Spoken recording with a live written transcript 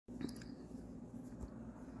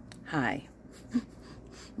Hi.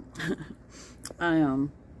 I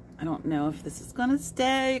don't know if this is gonna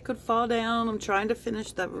stay. It could fall down. I'm trying to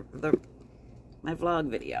finish my vlog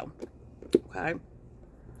video. Okay.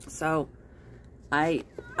 So I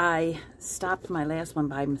stopped my last one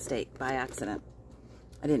by mistake, by accident.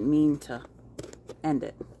 I didn't mean to end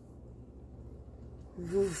it.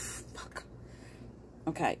 Oof, fuck.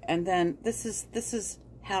 Okay, and then this is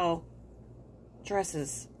how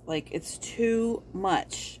dresses, like, it's too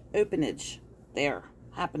much openage there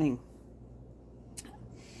happening.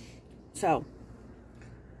 So,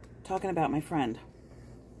 talking about my friend,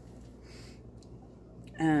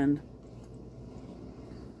 and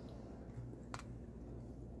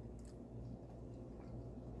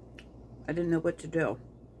I didn't know what to do,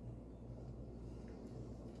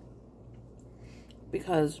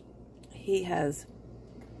 because he has,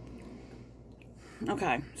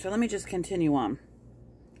 okay, so let me just continue on.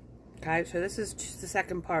 Okay, so this is just the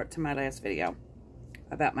second part to my last video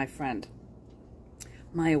about my friend.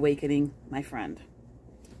 My awakening, my friend.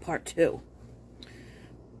 Part 2.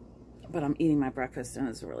 But I'm eating my breakfast and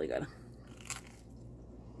it's really good.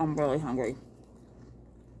 I'm really hungry.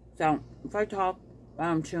 So, if I talk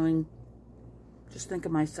while I'm chewing, just think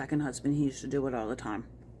of my second husband. He used to do it all the time.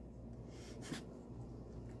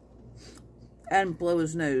 And blow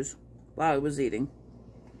his nose while I was eating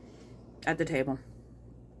at the table.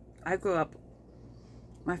 I grew up,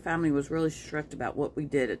 my family was really strict about what we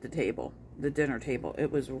did at the table, the dinner table.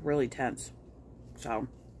 It was really tense. So,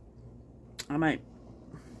 I might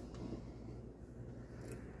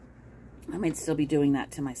still be doing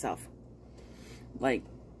that to myself. Like,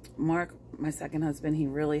 Mark, my second husband, he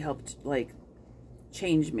really helped, like,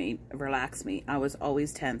 change me, relax me. I was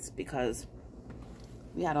always tense because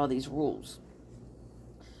we had all these rules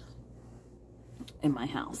in my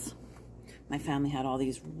house. My family had all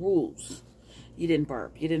these rules. You didn't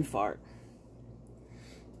burp. You didn't fart.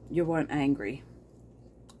 You weren't angry.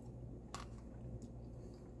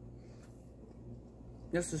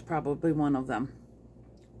 This is probably one of them.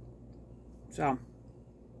 So,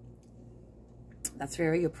 that's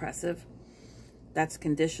very oppressive. That's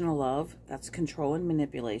conditional love. That's control and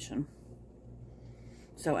manipulation.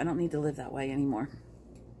 So, I don't need to live that way anymore.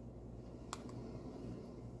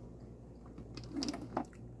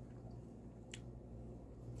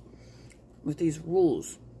 With these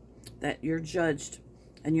rules that you're judged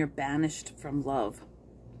and you're banished from love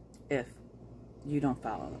if you don't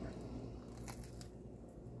follow them.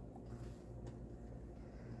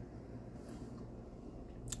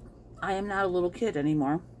 I am not a little kid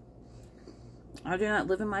anymore. I do not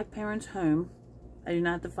live in my parents' home. I do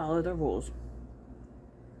not have to follow their rules.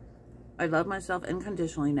 I love myself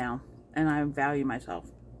unconditionally now, and I value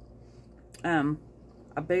myself. A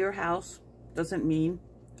bigger house doesn't mean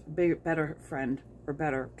better friend or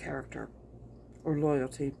better character or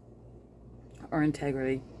loyalty or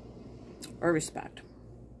integrity or respect.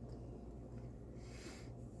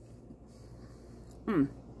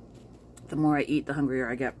 The more I eat, the hungrier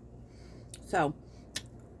I get. So,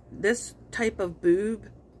 this type of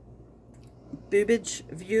boobage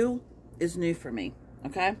view is new for me,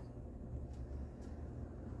 okay?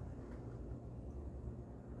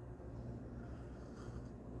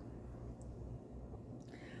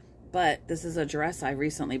 But this is a dress I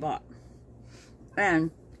recently bought. And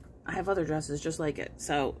I have other dresses just like it.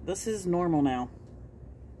 So this is normal now.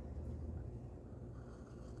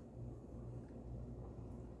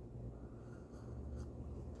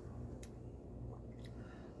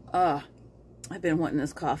 I've been wanting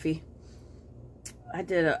this coffee. I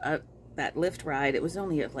did that Lyft ride. It was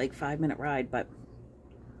only a like 5-minute ride, but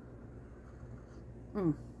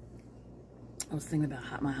I was thinking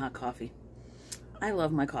about my hot coffee. I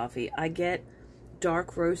love my coffee. I get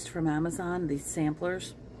dark roast from Amazon, these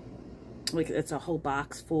samplers. Like, it's a whole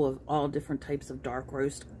box full of all different types of dark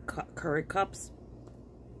roast Keurig cups.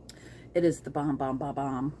 It is the bomb, bomb, bomb,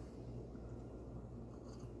 bomb.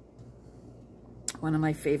 One of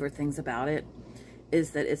my favorite things about it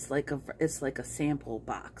is that it's like a sample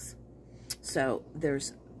box. So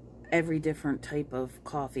there's every different type of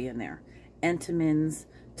coffee in there. Entenmann's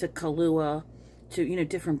to Kahlua to, you know,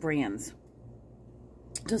 different brands.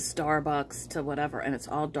 To Starbucks, to whatever, and it's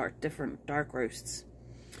all different dark roasts.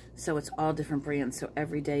 So it's all different brands, so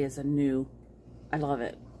every day is a new, I love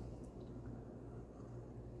it.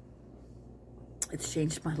 It's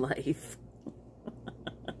changed my life.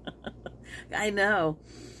 I know,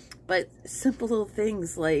 but simple little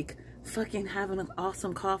things like fucking having an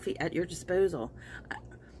awesome coffee at your disposal.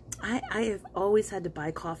 I have always had to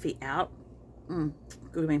buy coffee out,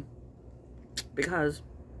 good me, because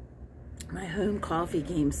my home coffee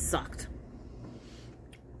game sucked.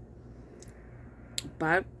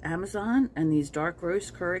 bought Amazon, and these dark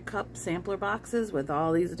roast curry cup sampler boxes with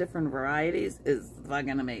all these different varieties is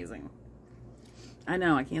fucking amazing. I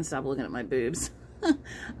know, I can't stop looking at my boobs.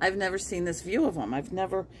 I've never seen this view of them. I've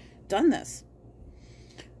never done this.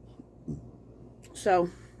 So,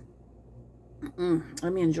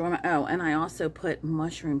 let me enjoy my... Oh, and I also put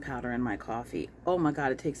mushroom powder in my coffee. Oh my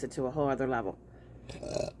God, it takes it to a whole other level.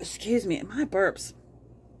 Excuse me, my burps.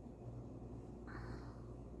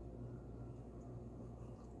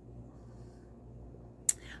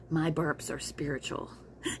 My burps are spiritual.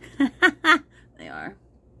 They are.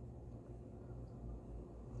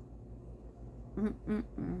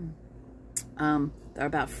 They're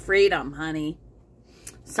about freedom, honey.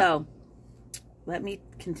 So, let me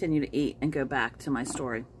continue to eat and go back to my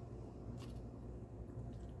story.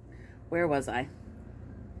 Where was I?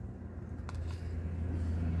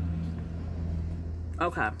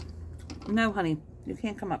 Okay. No, honey, you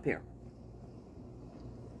can't come up here.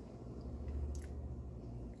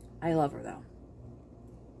 I love her, though.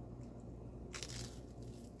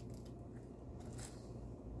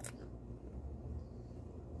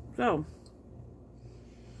 So,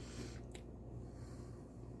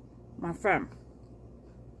 my friend,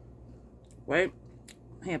 right,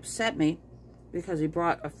 he upset me because he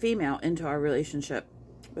brought a female into our relationship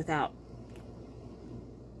without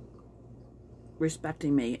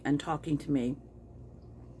respecting me and talking to me.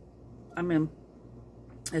 I mean,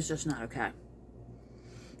 it's just not okay.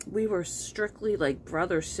 We were strictly like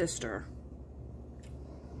brother, sister.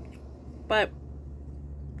 But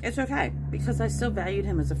it's okay because I still valued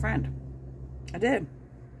him as a friend. I did.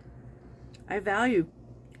 I valued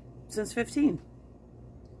since 15.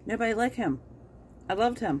 Nobody liked him. I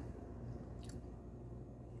loved him.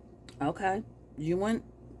 Okay. You want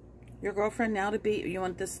your girlfriend now to be, you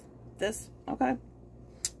want this? Okay.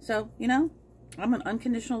 So, you know, I'm an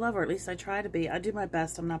unconditional lover. At least I try to be. I do my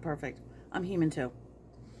best. I'm not perfect. I'm human too.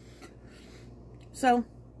 So,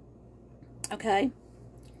 okay.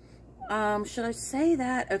 Should I say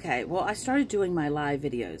that? Okay, well, I started doing my live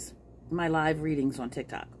videos, my live readings on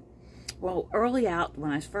TikTok. Well, early out,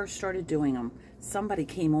 when I first started doing them, somebody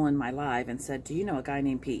came on my live and said, do you know a guy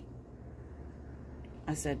named Pete?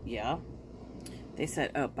 I said, yeah. They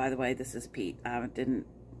said, oh, by the way, this is Pete.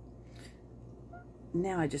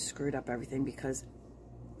 Now I just screwed up everything because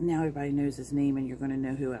now everybody knows his name and you're going to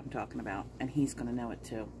know who I'm talking about. And he's going to know it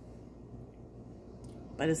too.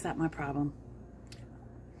 But is that my problem?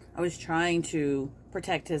 I was trying to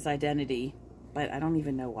protect his identity, but I don't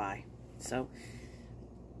even know why. So,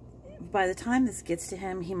 by the time this gets to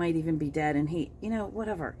him, he might even be dead, and he, you know,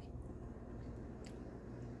 whatever.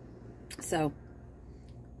 So,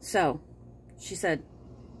 she said,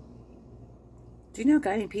 do you know a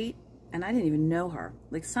guy named Pete? And I didn't even know her.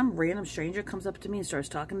 Like, some random stranger comes up to me and starts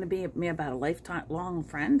talking to me about a lifetime-long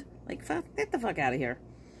friend. Like, get the fuck out of here.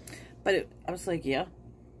 But I was like, yeah.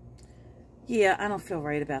 Yeah, I don't feel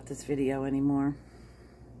right about this video anymore.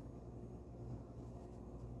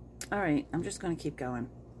 Alright, I'm just going to keep going.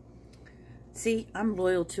 See, I'm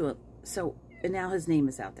loyal to it. So, and now his name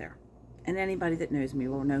is out there. And anybody that knows me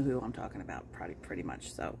will know who I'm talking about, pretty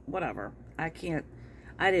much. So, whatever. I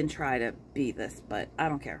didn't try to be this, but I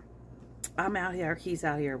don't care. I'm out here, he's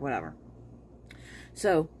out here, whatever.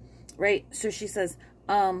 So, right, so she says,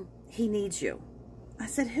 he needs you. I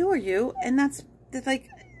said, who are you? And that's like,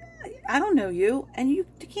 I don't know you, and you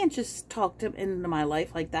can't just talk into my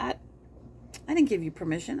life like that. I didn't give you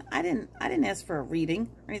permission. I didn't ask for a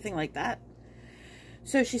reading or anything like that.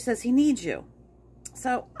 So she says, he needs you.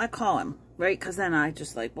 So I call him, right? Because then I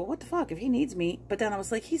just like, well, what the fuck if he needs me? But then I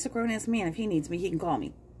was like, he's a grown-ass man. If he needs me, he can call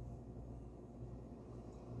me.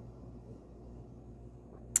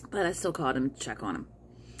 But I still called him to check on him.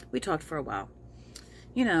 We talked for a while.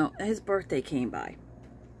 You know, his birthday came by.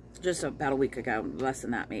 Just about a week ago. Less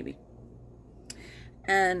than that, maybe.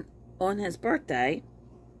 And on his birthday,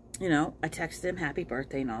 you know, I texted him happy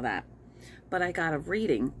birthday and all that. But I got a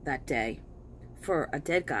reading that day for a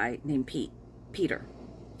dead guy named Peter.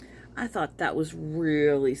 I thought that was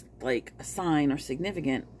really like a sign or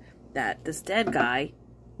significant that this dead guy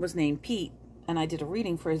was named Pete. And I did a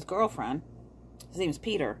reading for his girlfriend. His name is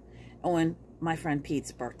Peter. On my friend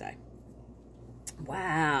Pete's birthday.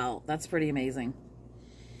 Wow, that's pretty amazing.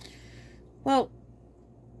 Well,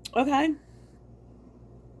 okay.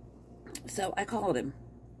 So I called him,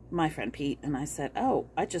 my friend Pete, and I said, oh,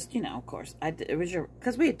 I just, you know, of course, it was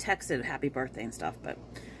because we had texted happy birthday and stuff, but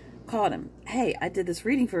called him. Hey, I did this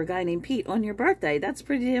reading for a guy named Pete on your birthday. That's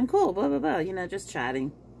pretty damn cool, blah, blah, blah, you know, just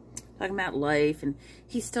chatting. talking about life, and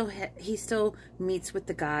he still meets with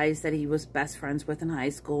the guys that he was best friends with in high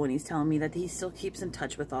school, and he's telling me that he still keeps in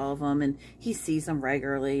touch with all of them, and he sees them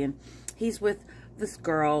regularly, and he's with this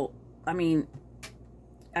girl. I mean,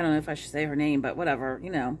 I don't know if I should say her name, but whatever, you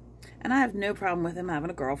know. And I have no problem with him having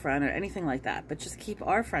a girlfriend or anything like that, but just keep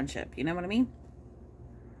our friendship, you know what I mean?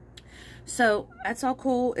 So that's all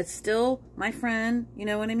cool. It's still my friend, you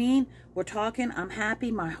know what I mean? We're talking, I'm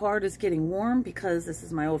happy, my heart is getting warm because this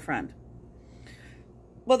is my old friend.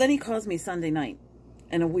 Well, then he calls me Sunday night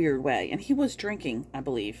in a weird way, and he was drinking, I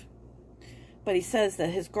believe. But he says that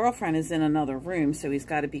his girlfriend is in another room, so he's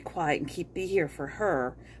got to be quiet and be here for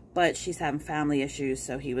her, but she's having family issues,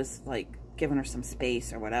 so he was like giving her some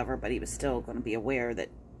space or whatever, but he was still going to be aware that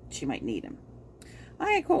she might need him. All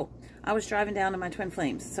right, cool. I was driving down to my Twin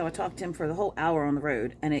Flames, so I talked to him for the whole hour on the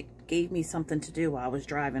road, and it gave me something to do while I was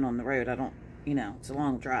driving on the road. I don't, you know, it's a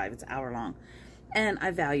long drive. It's an hour long. And I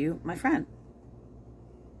value my friend.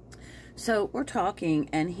 So we're talking,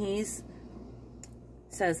 and he's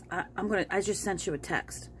says, I just sent you a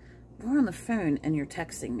text. We're on the phone, and you're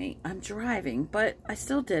texting me. I'm driving, but I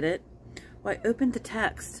still did it. Well, I opened the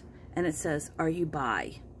text, and it says, are you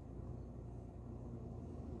bi?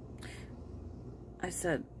 I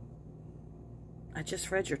said, I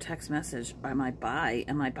just read your text message. Am I bi?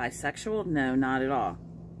 Am I bisexual? No, not at all.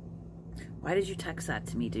 Why did you text that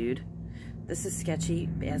to me, dude? This is sketchy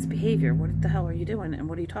ass behavior. What the hell are you doing? And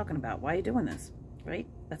what are you talking about? Why are you doing this? Right?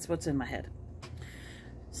 That's what's in my head.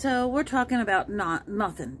 So we're talking about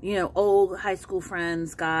nothing. You know, old high school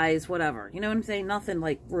friends, guys, whatever. You know what I'm saying? Nothing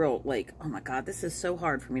like real, like, oh my God, this is so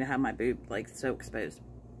hard for me to have my boob like so exposed.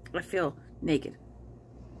 I feel naked.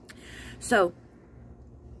 So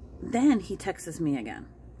then he texts me again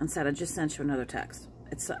and said, I just sent you another text.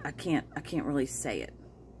 I can't really say it.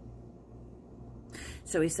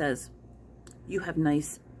 So he says, you have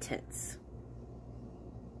nice tits.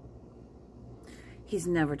 He's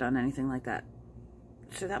never done anything like that.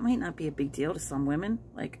 So that might not be a big deal to some women.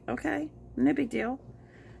 Like, okay, no big deal.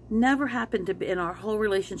 Never happened to be in our whole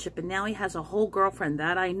relationship. And now he has a whole girlfriend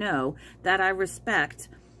that I know, that I respect,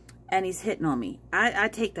 and he's hitting on me. I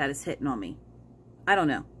take that as hitting on me. I don't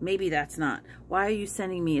know. Maybe that's not. Why are you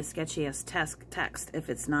sending me a sketchy-ass text if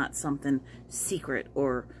it's not something secret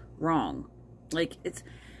or wrong? Like, it's...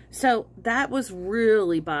 So, that was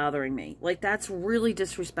really bothering me. Like, that's really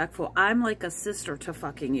disrespectful. I'm like a sister to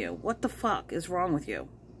fucking you. What the fuck is wrong with you?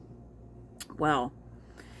 Well,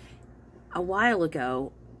 a while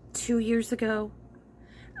ago, 2 years ago,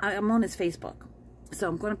 I'm on his Facebook. So,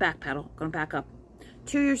 I'm going to backpedal, going to back up.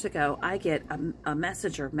 2 years ago, I get a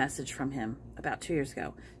message from him about 2 years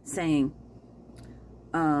ago saying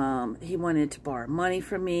he wanted to borrow money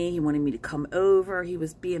from me. He wanted me to come over. He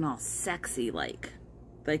was being all sexy, like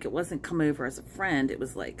it wasn't come over as a friend. It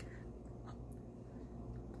was like,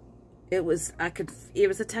 it was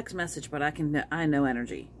a text message, but I know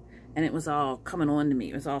energy. And it was all coming on to me.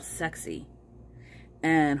 It was all sexy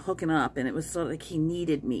and hooking up. And it was sort of like he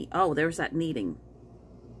needed me. Oh, there's that needing.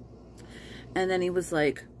 And then he was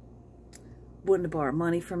like, wanted to borrow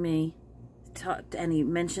money from me. And he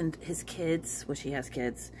mentioned his kids, which he has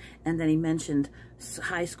kids. And then he mentioned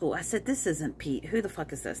high school. I said, this isn't Pete. Who the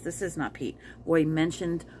fuck is this? This is not Pete. Or he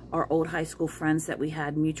mentioned our old high school friends that we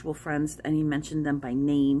had, mutual friends, and he mentioned them by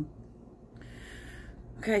name.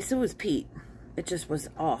 Okay, so it was Pete. It just was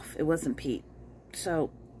off. It wasn't Pete.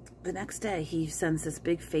 So the next day, he sends this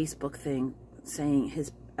big Facebook thing saying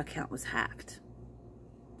his account was hacked.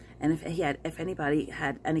 And if anybody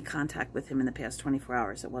had any contact with him in the past 24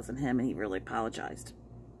 hours, it wasn't him, and he really apologized.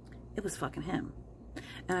 It was fucking him.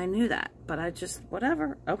 And I knew that, but I just,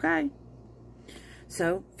 whatever, okay.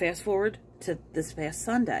 So, fast forward to this past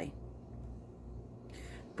Sunday.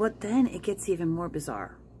 But then it gets even more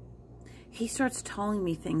bizarre. He starts telling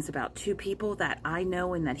me things about two people that I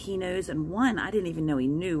know and that he knows, and one I didn't even know he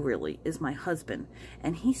knew, really, is my husband.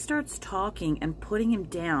 And he starts talking and putting him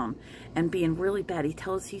down and being really bad.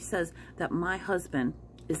 He says that my husband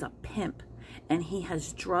is a pimp, and he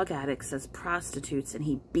has drug addicts as prostitutes, and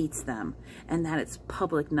he beats them, and that it's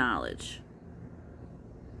public knowledge.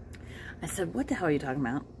 I said, what the hell are you talking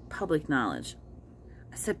about? Public knowledge.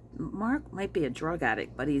 I said, Mark might be a drug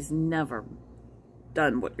addict, but he's never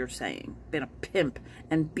done what you're saying, been a pimp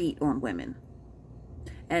and beat on women.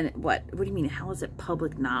 And what do you mean, how is it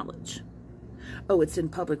public knowledge? Oh, it's in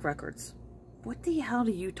public records. What the hell are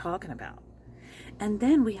you talking about? And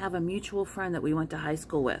then we have a mutual friend that we went to high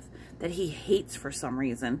school with that he hates for some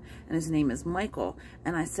reason, and his name is Michael.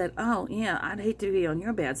 And I said, oh, yeah, I'd hate to be on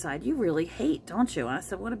your bad side. You really hate, don't you? And I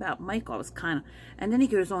said, what about Michael? I was kind of, and then he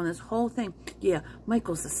goes on this whole thing. Yeah,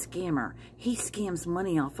 Michael's a scammer. He scams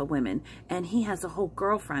money off of women, and he has a whole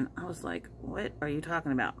girlfriend. I was like, what are you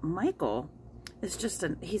talking about? Michael is just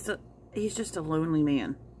he's just a lonely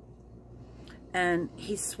man. And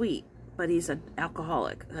he's sweet, but he's an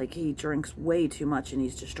alcoholic. Like, he drinks way too much and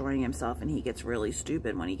he's destroying himself, and he gets really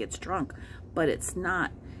stupid when he gets drunk. But it's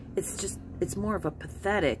not, it's more of a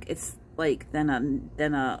pathetic, it's like, than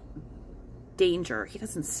a danger. He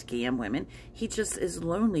doesn't scam women. He just is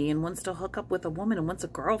lonely and wants to hook up with a woman and wants a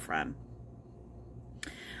girlfriend.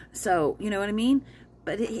 So, you know what I mean?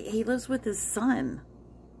 But he lives with his son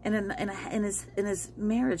in his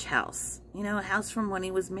marriage house, you know, a house from when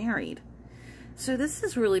he was married. So this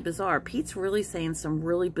is really bizarre. Pete's really saying some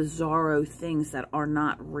really bizarro things that are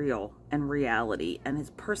not real and reality, and his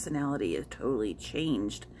personality is totally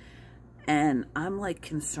changed. And I'm like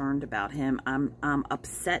concerned about him. I'm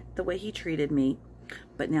upset the way he treated me,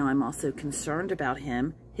 but now I'm also concerned about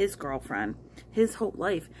him, his girlfriend, his whole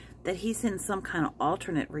life, that he's in some kind of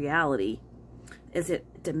alternate reality. Is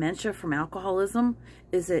it dementia from alcoholism?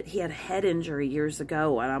 Is it he had a head injury years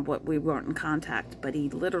ago and we weren't in contact, but he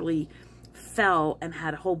literally fell and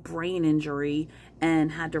had a whole brain injury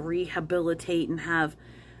and had to rehabilitate and have,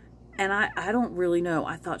 and I don't really know.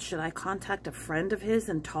 I thought, should I contact a friend of his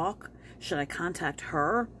and talk? Should I contact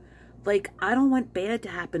her? Like, I don't want bad to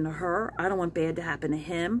happen to her. I don't want bad to happen to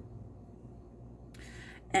him.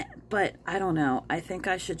 But I don't know. I think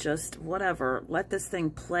I should just, whatever, let this thing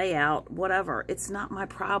play out, whatever. It's not my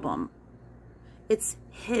problem. It's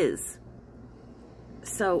his.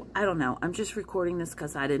 So, I don't know. I'm just recording this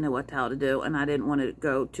because I didn't know what the hell to do, and I didn't want to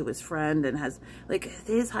go to his friend, and like,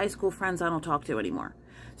 his high school friends I don't talk to anymore.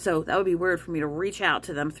 So, that would be weird for me to reach out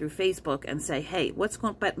to them through Facebook and say, hey, what's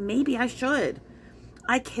going on? But maybe I should.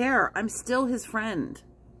 I care. I'm still his friend.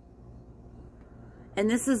 And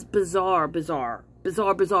this is bizarre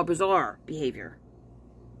behavior.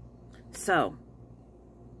 So,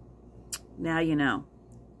 now you know.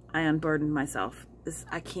 I unburdened myself.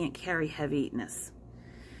 I can't carry heaviness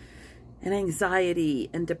and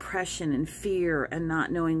anxiety and depression and fear and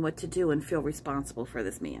not knowing what to do and feel responsible for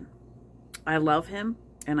this man. I love him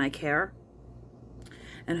and I care.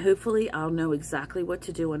 And hopefully I'll know exactly what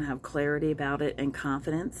to do and have clarity about it and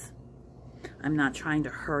confidence. I'm not trying to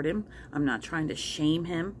hurt him. I'm not trying to shame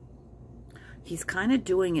him. He's kind of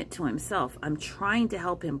doing it to himself. I'm trying to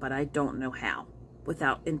help him, but I don't know how.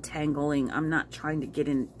 Without entangling. I'm not trying to get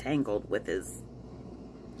entangled with his.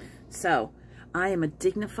 So, I am a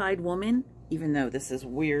dignified woman, even though this is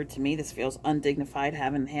weird to me. This feels undignified,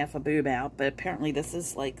 having half a boob out. But apparently this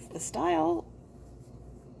is like the style.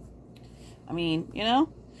 I mean, you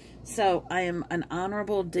know? So, I am an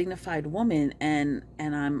honorable, dignified woman, and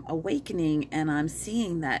I'm awakening, and I'm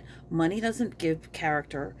seeing that money doesn't give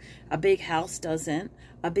character. A big house doesn't.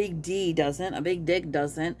 A big D doesn't. A big dick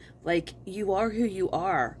doesn't. Like, you are who you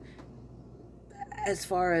are. As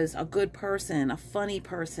far as a good person, a funny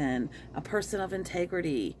person, a person of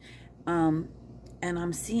integrity. And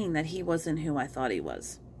I'm seeing that he wasn't who I thought he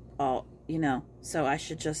was. You know, so I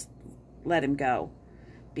should just let him go.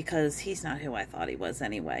 Because he's not who I thought he was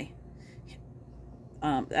anyway.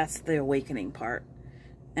 That's the awakening part.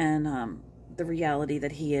 And the reality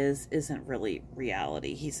that he isn't really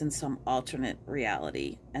reality. He's in some alternate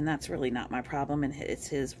reality. And that's really not my problem. And it's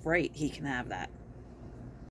his right. He can have that.